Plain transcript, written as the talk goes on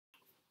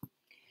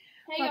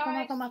Hey welcome,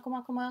 guys.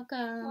 welcome.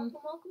 Welcome.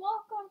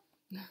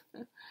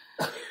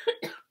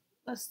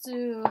 Let's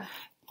do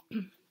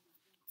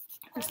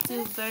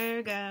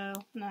Virgo.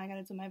 No, I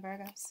gotta do my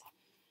Virgos.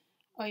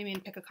 Oh, you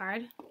mean pick a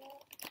card?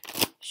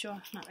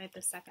 Sure, not right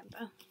this second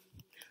though.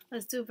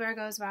 Let's do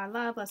Virgos, raw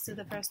love. Let's do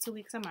the first 2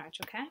 weeks of March,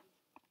 okay?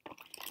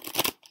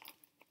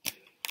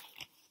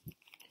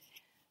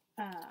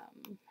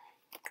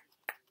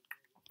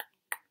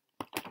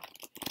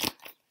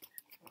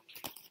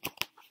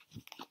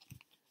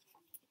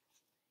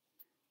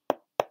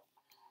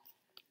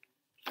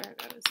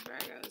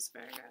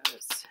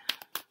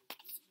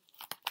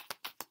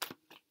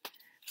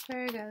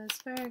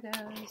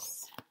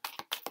 Virgos.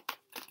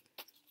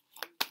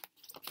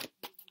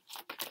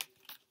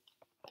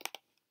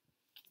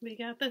 We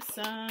got the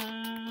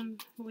sun.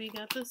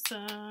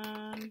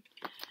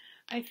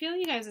 I feel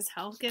you guys'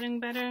 health getting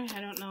better.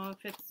 I don't know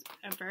if it's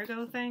a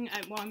Virgo thing.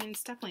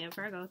 It's definitely a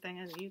Virgo thing,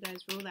 as you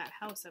guys rule that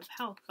house of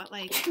health. But,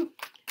 like,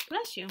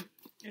 bless you.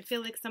 I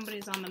feel like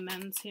somebody's on the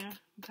mends here,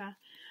 okay?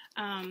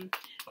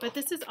 But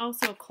this is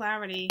also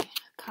clarity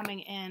coming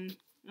in,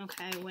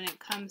 okay, when it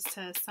comes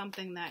to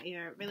something that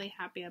you're really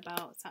happy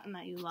about, something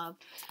that you love.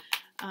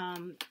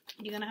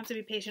 You're going to have to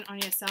be patient on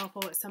yourself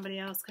or with somebody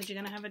else because you're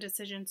going to have a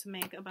decision to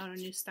make about a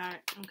new start,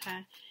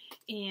 okay?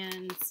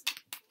 And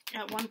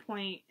at one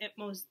point, it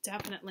most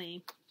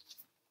definitely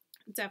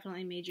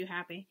made you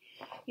happy.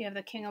 You have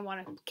the King of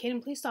Water.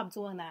 Kaden, please stop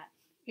doing that.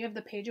 You have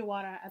the Page of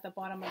Water at the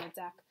bottom of the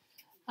deck.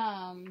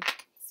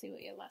 Let's see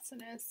what your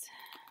lesson is.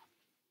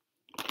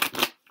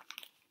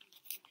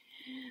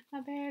 My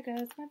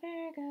Virgos.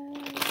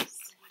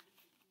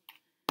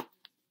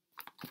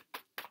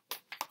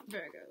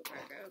 Virgo.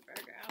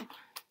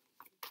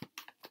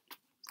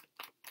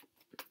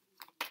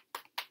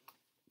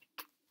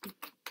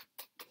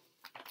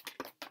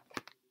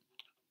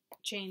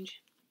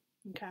 Change.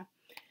 Okay.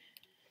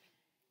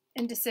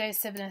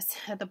 Indecisiveness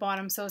at the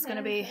bottom, so it's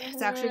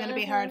actually gonna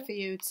be hard for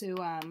you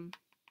to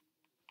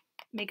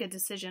make a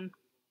decision.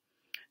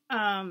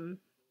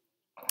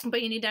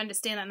 But you need to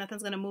understand that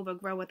nothing's gonna move or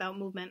grow without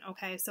movement,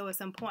 okay? So it's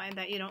important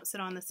that you don't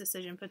sit on this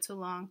decision for too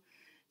long.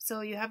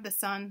 So you have the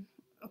sun.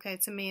 Okay,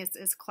 to me,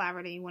 it's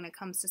clarity when it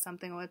comes to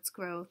something, or it's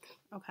growth.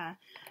 Okay.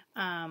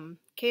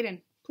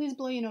 Kaden, please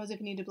blow your nose if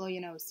you need to blow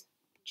your nose.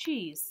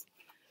 Jeez.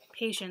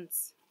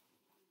 Patience.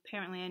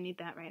 Apparently, I need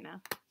that right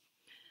now.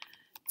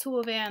 Two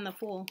of Air and the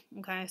Fool.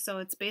 Okay, so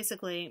it's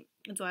basically,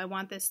 do I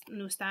want this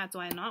new start? Do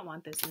I not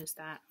want this new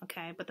start?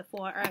 Okay, but the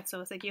Four of Earth,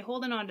 so it's like you're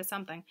holding on to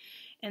something.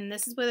 And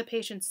this is where the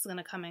patience is going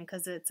to come in,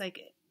 because it's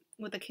like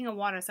with the King of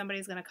Water,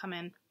 somebody's going to come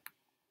in,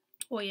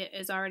 or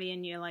is already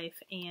in your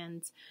life,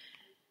 and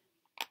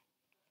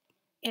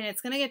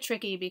it's going to get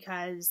tricky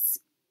because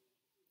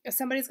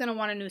somebody's going to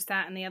want a new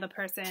start and the other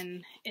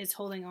person is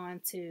holding on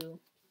to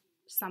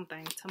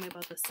something. Tell me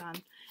about the sun.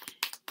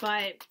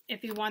 But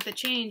if you want the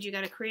change, you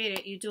got to create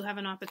it. You do have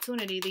an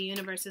opportunity. The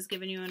universe has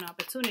given you an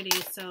opportunity.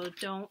 So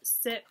don't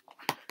sit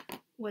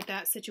with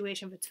that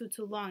situation for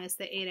too long. It's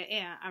the Eight of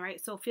Air. All right.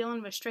 So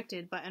feeling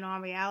restricted, but in all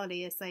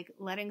reality, it's like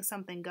letting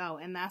something go.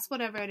 And that's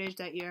whatever it is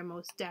that you're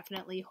most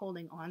definitely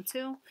holding on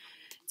to.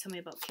 Tell me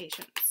about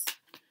patience.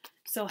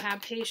 So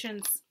have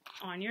patience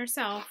on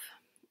yourself.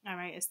 All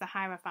right. It's the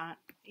Hierophant.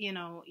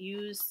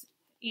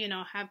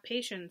 Have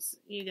patience.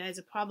 You guys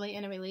are probably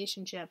in a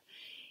relationship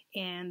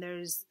and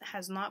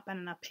has not been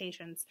enough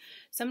patience.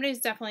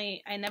 Somebody's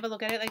definitely, I never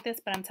look at it like this,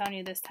 but I'm telling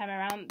you this time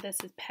around, this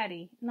is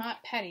petty.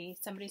 Not petty.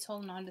 Somebody's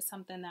holding on to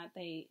something that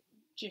they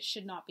just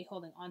should not be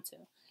holding on to.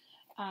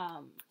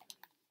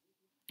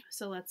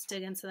 So let's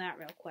dig into that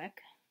real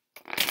quick.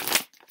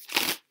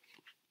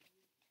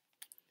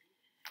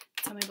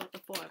 Tell me about the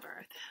Four of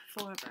Earth.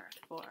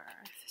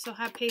 So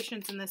have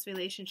patience in this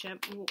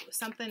relationship.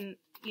 Something,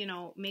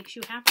 makes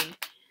you happy.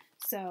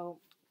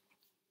 So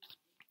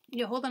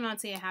you're holding on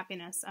to your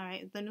happiness, all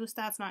right? The new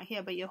start's not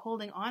here, but you're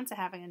holding on to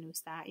having a new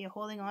start. You're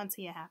holding on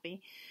to your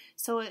happy.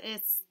 So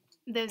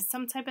there's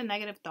some type of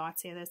negative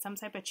thoughts here. There's some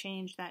type of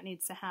change that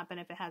needs to happen.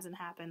 If it hasn't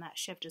happened, that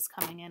shift is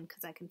coming in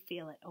because I can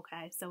feel it,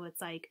 okay? So it's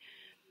like,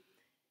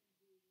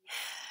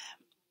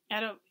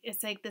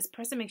 it's like this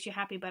person makes you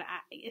happy, but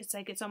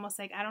it's almost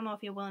like, I don't know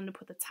if you're willing to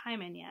put the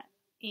time in yet.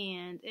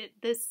 And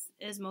this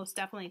is most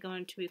definitely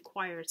going to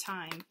require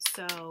time.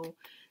 So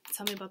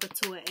tell me about the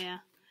Two of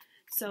Air.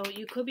 So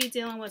you could be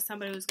dealing with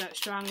somebody who's got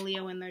strong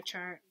Leo in their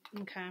chart,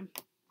 okay?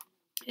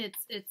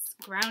 It's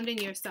grounding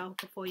yourself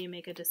before you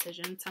make a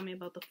decision. Tell me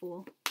about the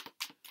Fool.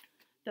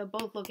 They're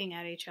both looking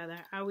at each other.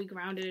 Are we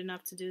grounded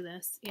enough to do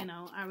this?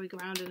 Are we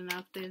grounded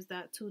enough? There's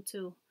that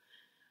 2-2.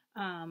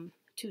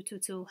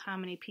 2-2-2,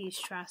 harmony, peace,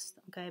 trust,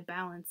 okay,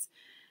 balance.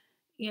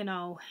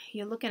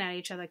 You're looking at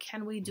each other.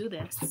 Can we do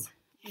this?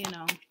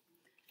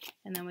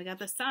 And then we got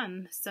the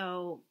Sun.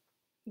 So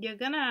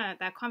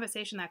that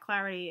conversation, that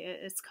clarity,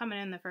 it's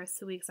coming in the first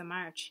 2 weeks of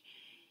March.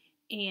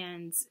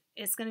 And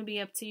it's going to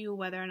be up to you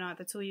whether or not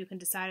the two of you can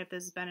decide if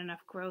there's been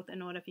enough growth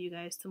in order for you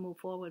guys to move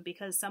forward,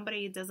 because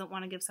somebody doesn't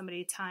want to give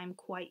somebody time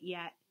quite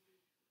yet.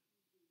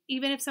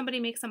 even if somebody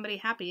makes somebody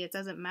happy, it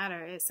doesn't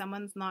matter. If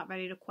someone's not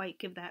ready to quite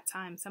give that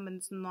time,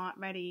 someone's not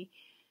ready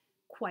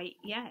quite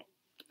yet.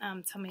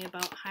 Tell me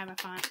about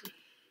Hierophant.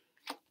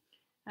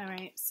 All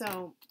right,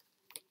 so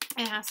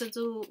it has to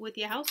do with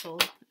your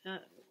household,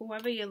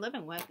 whoever you're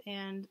living with,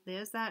 and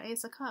there's that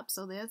Ace of Cups,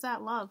 so there's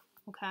that love,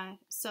 okay?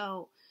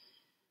 So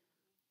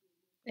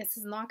this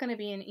is not going to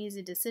be an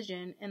easy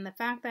decision, and the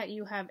fact that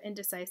you have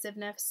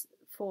indecisiveness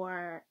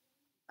for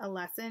a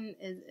lesson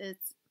is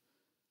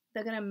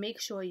they're going to make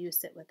sure you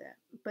sit with it,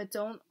 but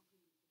don't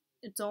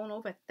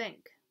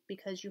overthink,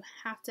 because you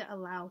have to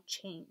allow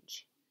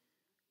change.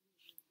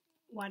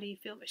 Why do you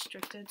feel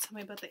restricted? Tell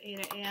me about the 8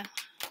 of Air.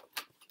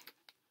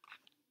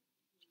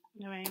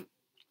 All right.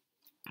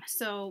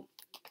 So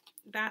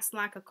that's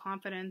lack of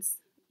confidence,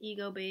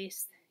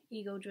 ego-based,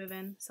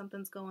 ego-driven.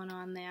 Something's going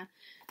on there.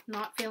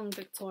 Not feeling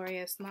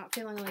victorious, not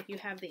feeling like you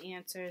have the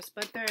answers,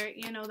 but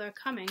they're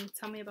coming.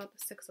 Tell me about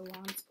the 6 of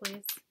Wands,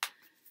 please.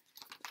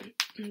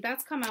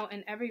 That's come out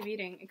in every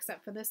reading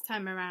except for this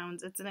time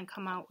around. It didn't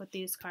come out with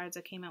these cards.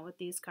 It came out with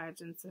these cards,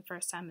 and it's the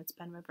first time it's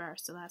been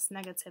reversed. So that's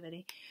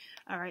negativity.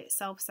 All right,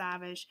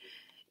 self-savage.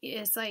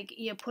 It's like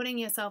you're putting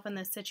yourself in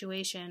this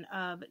situation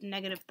of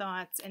negative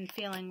thoughts and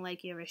feeling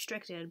like you're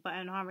restricted, but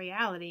in all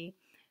reality,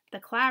 the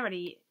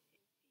clarity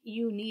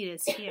you need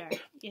is here.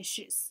 It's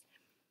just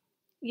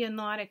you're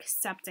not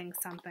accepting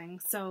something.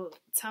 So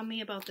tell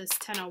me about this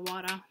 10 of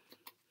Water.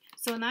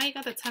 So now you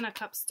got the 10 of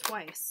Cups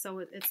twice. So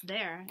it's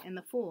there, and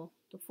the Fool,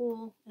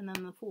 and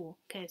then the Fool.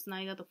 Okay, so now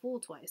you got the Fool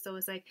twice. So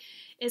it's like,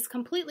 it's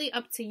completely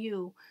up to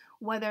you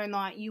whether or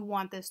not you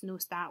want this new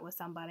start with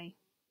somebody.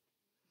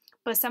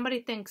 But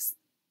somebody thinks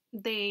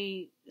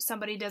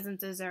somebody doesn't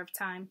deserve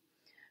time.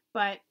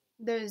 But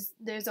there's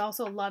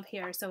also love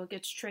here, so it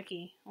gets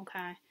tricky,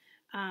 okay?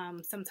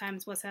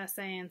 Sometimes what's that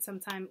saying?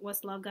 Sometimes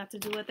what's love got to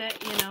do with it?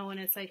 And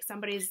it's like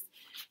somebody's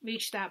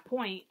reached that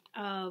point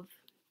of,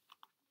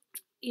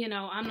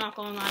 I'm not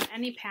going on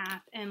any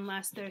path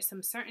unless there's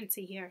some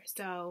certainty here.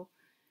 So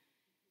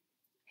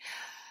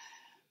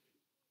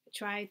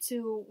try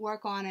to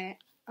work on it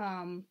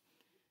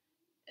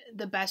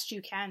the best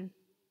you can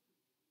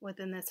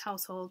within this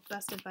household.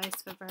 Best advice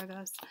for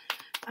Virgos.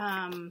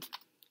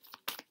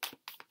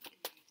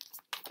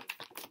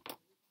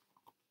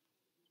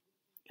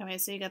 Okay,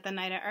 so you got the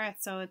Knight of Earth.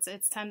 So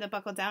it's time to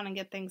buckle down and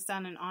get things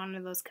done and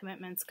honor those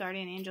commitments.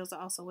 Guardian angels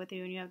are also with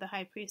you, and you have the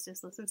High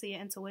Priestess. Listen to your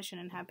intuition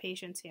and have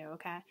patience here,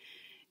 okay?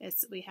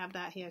 We have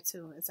that here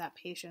too. It's that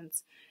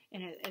patience,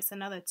 and it's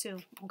another 2,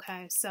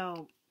 okay?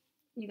 So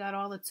you got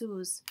all the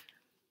 2s,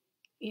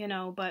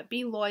 but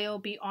be loyal,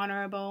 be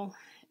honorable,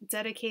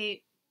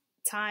 dedicate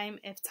time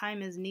if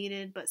time is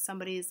needed, but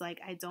somebody's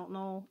like, I don't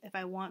know if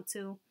I want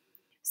to.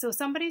 So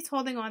somebody's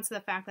holding on to the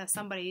fact that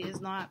somebody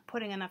is not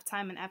putting enough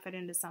time and effort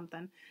into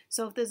something.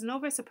 So if there's no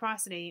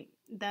reciprocity,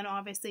 then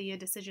obviously your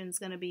decision is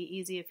going to be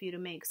easier for you to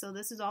make. So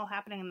this is all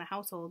happening in the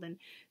household, and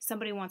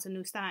somebody wants a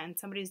new start, and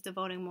somebody's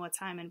devoting more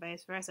time and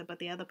vice versa, but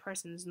the other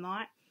person is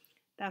not.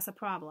 That's a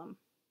problem.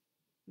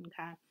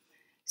 Okay.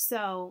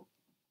 So,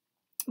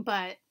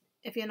 but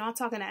if you're not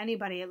talking to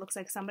anybody, it looks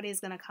like somebody's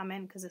going to come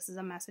in because this is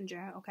a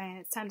messenger, okay? And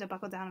it's time to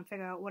buckle down and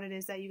figure out what it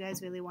is that you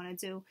guys really want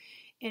to do.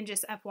 And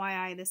just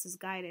FYI, this is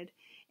guided.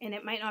 And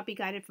it might not be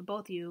guided for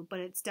both of you, but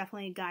it's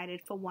definitely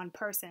guided for one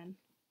person.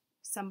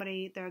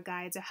 Somebody, their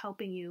guides are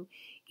helping you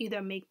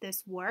either make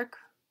this work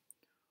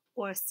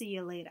or see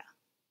you later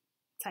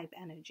type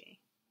energy,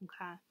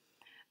 okay?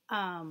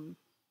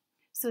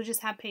 So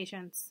just have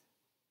patience.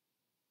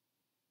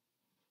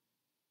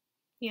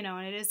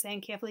 And it is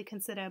saying carefully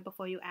consider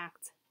before you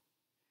act,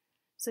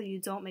 so you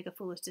don't make a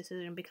foolish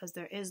decision, because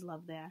there is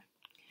love there.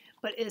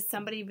 But is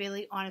somebody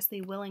really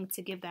honestly willing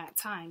to give that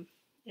time?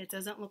 It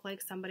doesn't look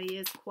like somebody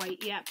is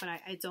quite yet, but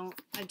I don't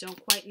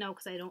quite know,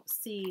 because I don't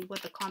see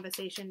what the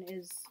conversation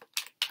is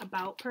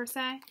about per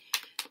se.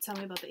 Tell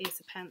me about the Ace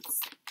of Pentacles.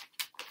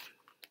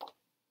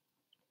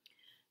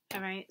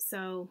 All right,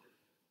 so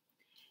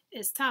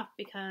it's tough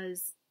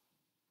because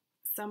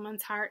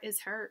someone's heart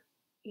is hurt.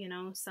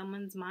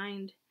 Someone's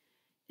mind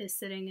is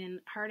sitting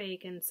in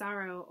heartache and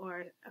sorrow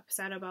or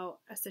upset about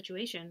a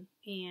situation,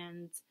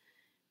 and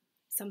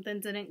something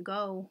didn't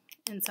go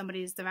in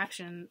somebody's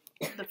direction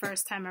the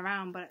first time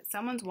around, but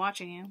someone's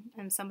watching you,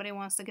 and somebody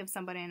wants to give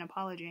somebody an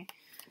apology.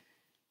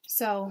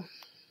 So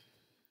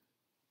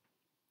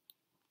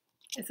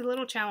it's a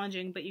little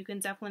challenging, but you can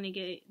definitely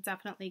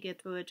get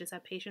through it. Just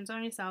have patience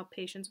on yourself,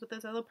 patience with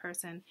this other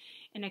person,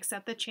 and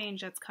accept the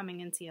change that's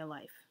coming into your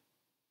life.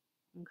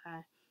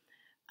 Okay.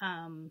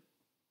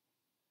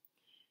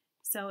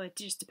 So it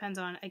just depends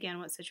on, again,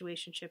 what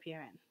situationship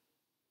you're in.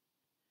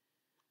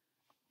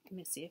 Let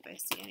me see if I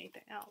see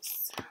anything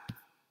else.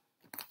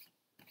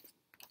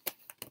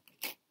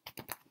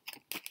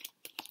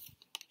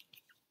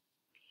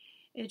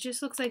 It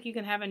just looks like you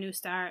can have a new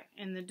start,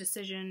 and the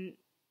decision,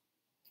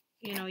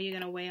 you're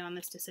going to weigh on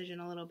this decision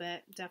a little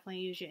bit.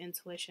 Definitely use your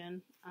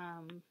intuition.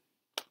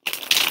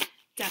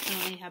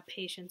 Definitely have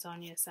patience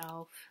on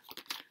yourself.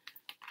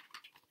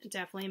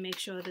 Definitely make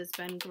sure there's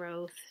been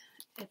growth,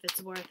 if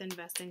it's worth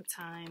investing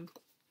time.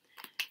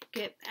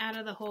 get out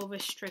of the whole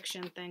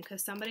restriction thing,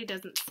 because somebody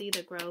doesn't see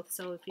the growth.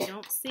 So if you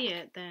don't see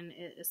it, then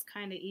it's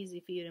kind of easy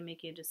for you to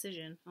make your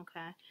decision,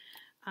 okay?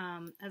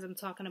 As I'm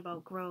talking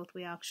about growth,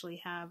 we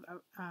actually have,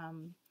 I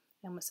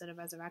almost said a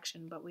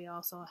resurrection, but we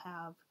also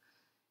have,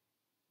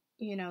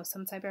 you know,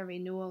 some type of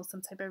renewal,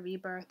 some type of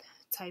rebirth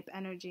type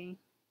energy,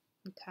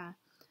 okay?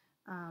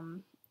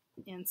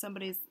 And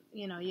somebody's,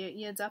 you know,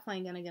 you're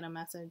definitely going to get a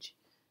message.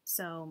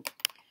 So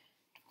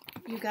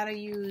you got to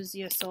use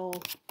your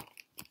soul.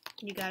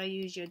 You got to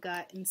use your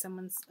gut, and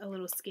someone's a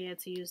little scared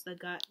to use the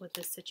gut with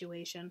this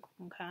situation,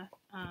 okay?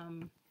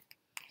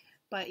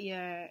 But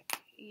you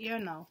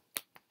know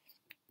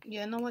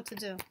what to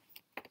do.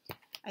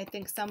 I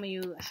think some of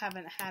you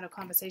haven't had a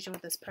conversation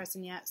with this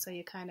person yet, so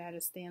you're kind of at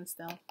a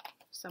standstill.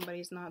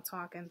 Somebody's not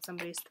talking,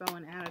 somebody's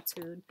throwing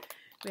attitude.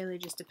 Really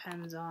just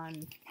depends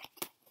on,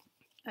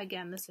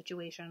 again, the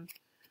situation.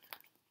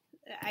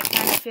 I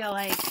kind of feel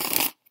like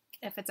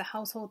if it's a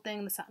household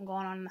thing, there's something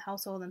going on in the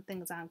household and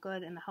things aren't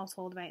good in the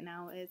household right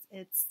now.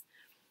 It's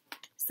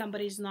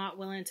somebody's not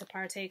willing to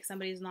partake.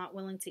 Somebody's not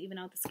willing to even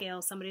out the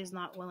scale. Somebody's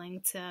not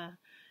willing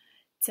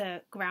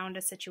to ground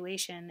a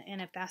situation. And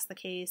if that's the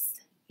case,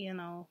 you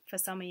know, for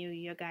some of you,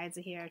 your guides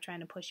are here trying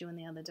to push you in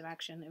the other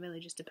direction. It really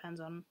just depends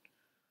on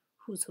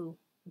who's who.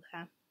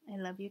 Okay. I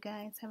love you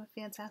guys. Have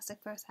a fantastic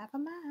first half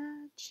of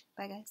March.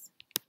 Bye, guys.